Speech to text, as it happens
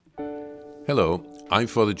Hello, I'm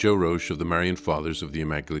Father Joe Roche of the Marian Fathers of the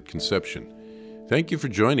Immaculate Conception. Thank you for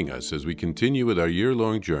joining us as we continue with our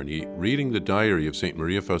year-long journey reading the diary of St.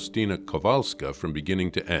 Maria Faustina Kowalska from beginning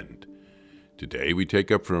to end. Today we take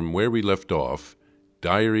up from where we left off,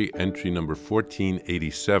 diary entry number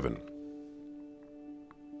 1487.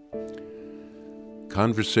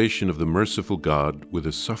 Conversation of the Merciful God with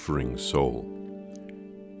a Suffering Soul.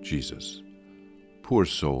 Jesus. Poor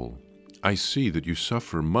soul, I see that you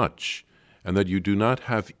suffer much, and that you do not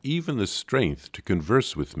have even the strength to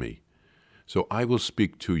converse with me. So I will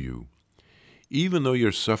speak to you. Even though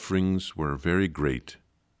your sufferings were very great,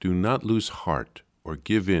 do not lose heart or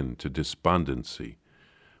give in to despondency.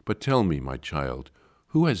 But tell me, my child,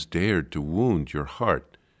 who has dared to wound your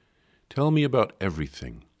heart? Tell me about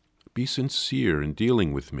everything. Be sincere in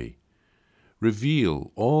dealing with me.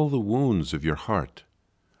 Reveal all the wounds of your heart.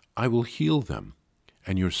 I will heal them,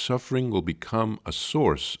 and your suffering will become a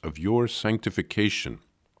source of your sanctification.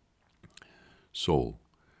 Soul.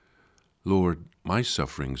 Lord, my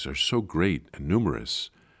sufferings are so great and numerous,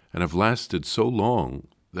 and have lasted so long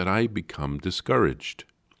that I become discouraged.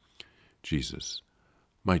 Jesus.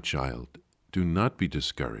 My child, do not be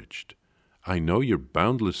discouraged. I know your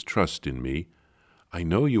boundless trust in me. I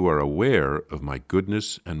know you are aware of my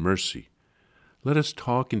goodness and mercy. Let us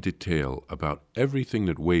talk in detail about everything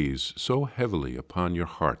that weighs so heavily upon your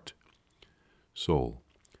heart. Soul.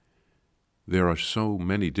 There are so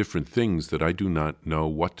many different things that I do not know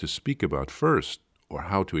what to speak about first or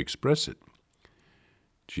how to express it.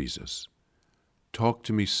 Jesus. Talk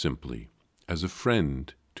to me simply, as a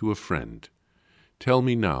friend to a friend. Tell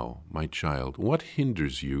me now, my child, what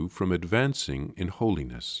hinders you from advancing in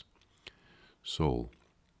holiness? Soul.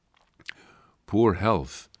 Poor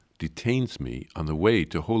health detains me on the way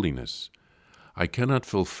to holiness. I cannot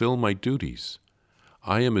fulfill my duties.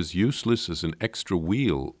 I am as useless as an extra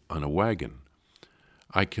wheel on a wagon.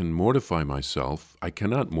 I cannot mortify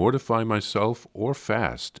myself or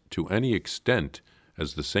fast to any extent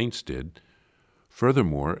as the saints did.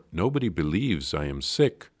 Furthermore, nobody believes I am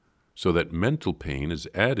sick, so that mental pain is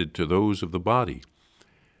added to those of the body,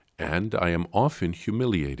 and I am often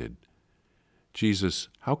humiliated. Jesus,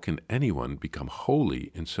 how can anyone become holy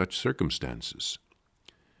in such circumstances?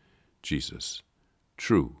 Jesus.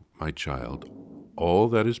 True, my child, all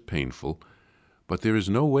that is painful, but there is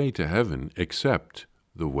no way to heaven except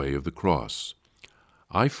the way of the cross.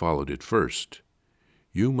 I followed it first.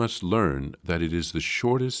 You must learn that it is the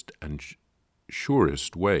shortest and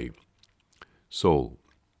surest way. Soul.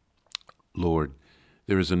 Lord,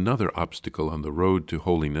 there is another obstacle on the road to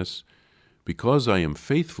holiness. Because I am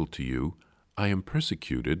faithful to you, I am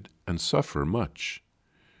persecuted and suffer much.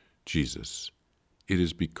 Jesus. It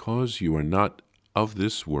is because you are not of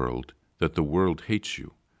this world that the world hates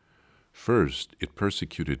you. First, it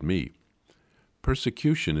persecuted me.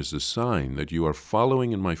 Persecution is a sign that you are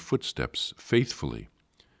following in my footsteps faithfully.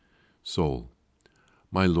 Soul.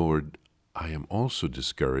 My Lord, I am also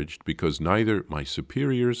discouraged because neither my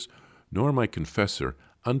superiors nor my confessor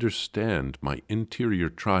understand my interior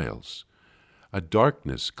trials. A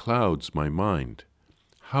darkness clouds my mind.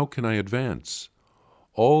 How can I advance?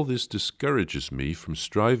 All this discourages me from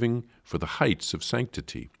striving for the heights of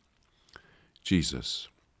sanctity. Jesus.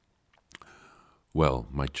 Well,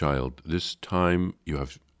 my child, this time you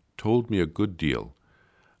have told me a good deal.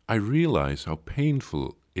 I realize how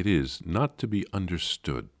painful it is not to be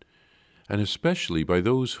understood, and especially by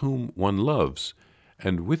those whom one loves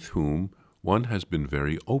and with whom one has been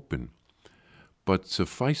very open. But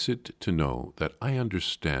suffice it to know that I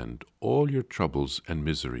understand all your troubles and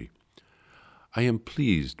misery. I am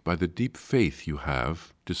pleased by the deep faith you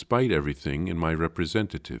have, despite everything, in my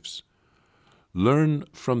representatives. Learn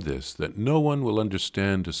from this that no one will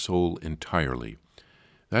understand a soul entirely.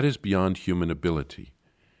 That is beyond human ability.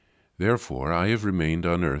 Therefore, I have remained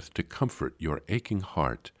on earth to comfort your aching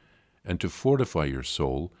heart and to fortify your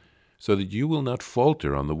soul so that you will not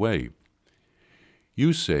falter on the way.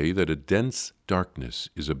 You say that a dense darkness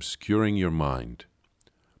is obscuring your mind.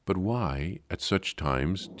 But why, at such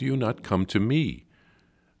times, do you not come to me,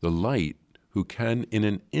 the light who can in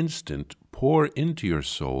an instant pour into your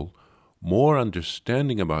soul more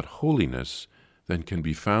understanding about holiness than can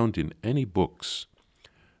be found in any books?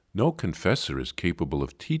 No confessor is capable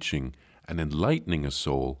of teaching and enlightening a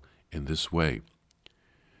soul in this way.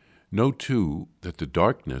 Know, too, that the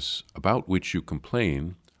darkness about which you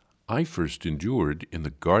complain I first endured in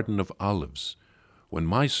the Garden of Olives, when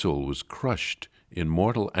my soul was crushed in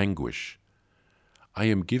mortal anguish. I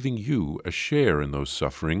am giving you a share in those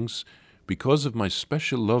sufferings because of my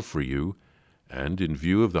special love for you and in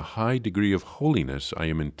view of the high degree of holiness I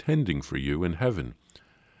am intending for you in heaven.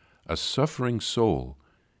 a suffering soul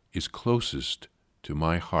is closest to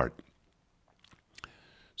my heart.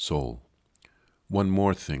 Soul, one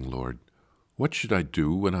more thing, Lord. What should I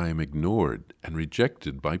do when I am ignored and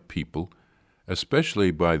rejected by people,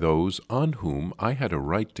 especially by those on whom I had a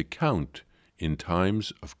right to count in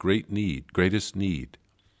times of greatest need?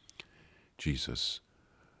 Jesus,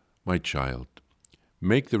 my child,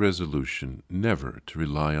 make the resolution never to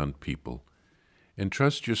rely on people.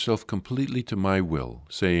 Entrust yourself completely to my will,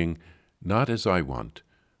 saying, not as I want,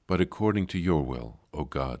 but according to your will, O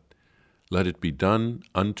God. Let it be done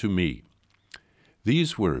unto me.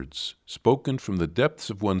 These words, spoken from the depths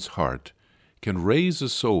of one's heart, can raise a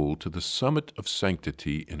soul to the summit of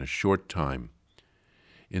sanctity in a short time.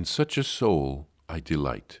 In such a soul I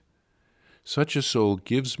delight. Such a soul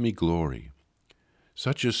gives me glory.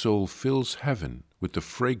 Such a soul fills heaven with the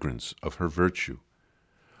fragrance of her virtue.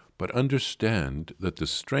 But understand that the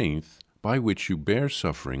strength by which you bear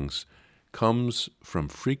sufferings comes from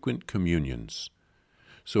frequent communions.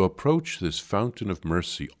 So approach this fountain of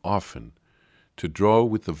mercy often to draw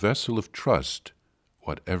with the vessel of trust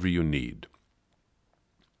whatever you need.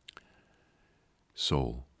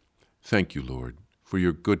 Soul, thank you, Lord, for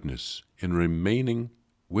your goodness in remaining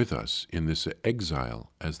with us in this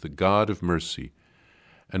exile as the God of mercy,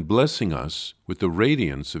 and blessing us with the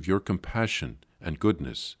radiance of your compassion and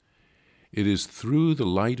goodness. It is through the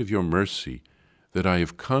light of your mercy that I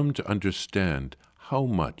have come to understand how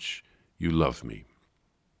much you love me.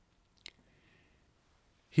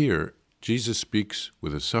 Here, Jesus speaks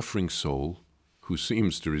with a suffering soul who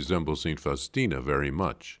seems to resemble St. Faustina very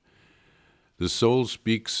much. The soul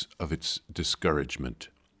speaks of its discouragement,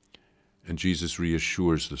 and Jesus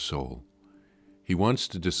reassures the soul. He wants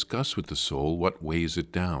to discuss with the soul what weighs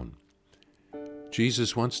it down.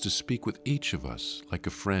 Jesus wants to speak with each of us like a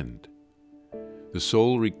friend. The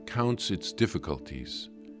soul recounts its difficulties.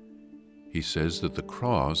 He says that the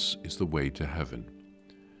cross is the way to heaven.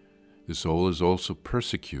 The soul is also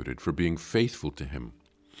persecuted for being faithful to him.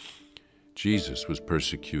 Jesus was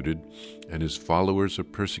persecuted, and his followers are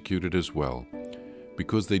persecuted as well,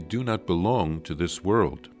 because they do not belong to this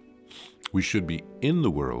world. We should be in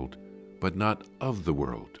the world, but not of the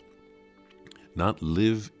world, not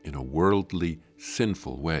live in a worldly,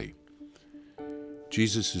 sinful way.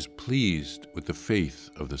 Jesus is pleased with the faith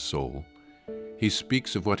of the soul. He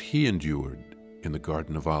speaks of what he endured in the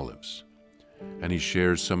Garden of Olives, and he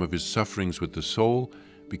shares some of his sufferings with the soul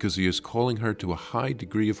because he is calling her to a high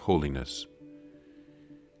degree of holiness.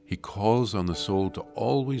 He calls on the soul to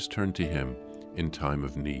always turn to him in time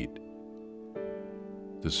of need.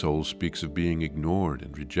 The soul speaks of being ignored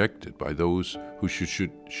and rejected by those who she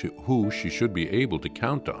should be able to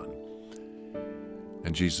count on.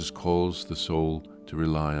 And Jesus calls the soul to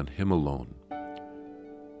rely on him alone.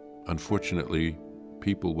 Unfortunately,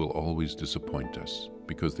 people will always disappoint us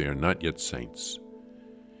because they are not yet saints.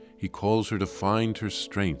 He calls her to find her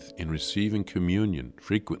strength in receiving communion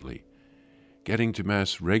frequently. Getting to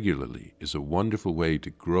Mass regularly is a wonderful way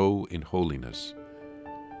to grow in holiness.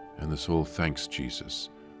 And the soul thanks Jesus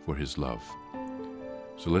for his love.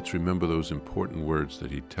 So let's remember those important words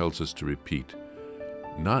that he tells us to repeat.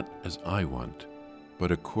 Not as I want,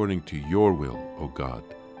 but according to your will, O God,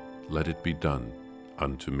 let it be done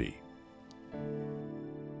unto me.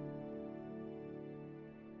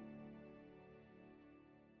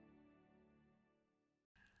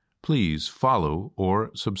 Please follow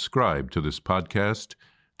or subscribe to this podcast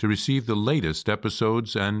to receive the latest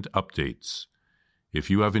episodes and updates. If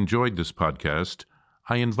you have enjoyed this podcast,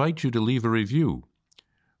 I invite you to leave a review.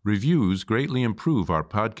 Reviews greatly improve our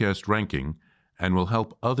podcast ranking and will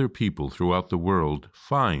help other people throughout the world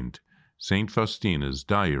find St. Faustina's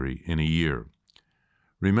Diary in a Year.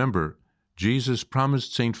 Remember, Jesus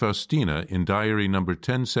promised St. Faustina in Diary number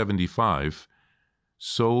 1075,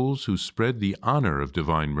 souls who spread the honor of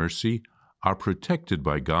divine mercy are protected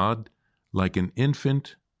by God like an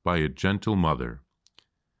infant by a gentle mother.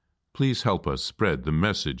 Please help us spread the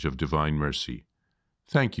message of divine mercy.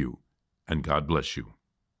 Thank you, and God bless you.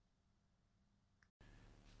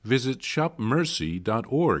 Visit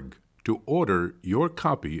shopmercy.org to order your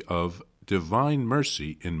copy of Divine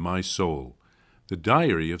Mercy in My Soul, the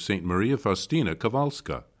Diary of St. Maria Faustina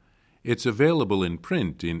Kowalska. It's available in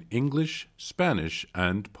print in English, Spanish,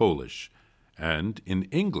 and Polish, and in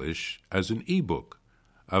English as an e-book,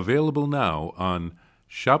 available now on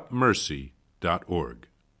shopmercy.org.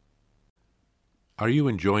 Are you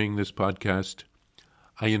enjoying this podcast?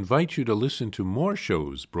 I invite you to listen to more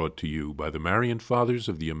shows brought to you by the Marian Fathers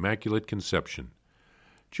of the Immaculate Conception.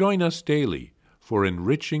 Join us daily for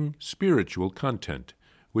enriching spiritual content,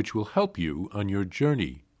 which will help you on your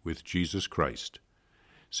journey with Jesus Christ.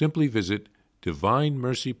 simply visit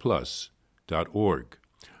divinemercyplus.org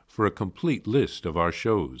for a complete list of our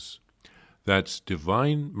shows. That's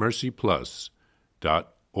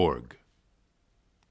divinemercyplus.org.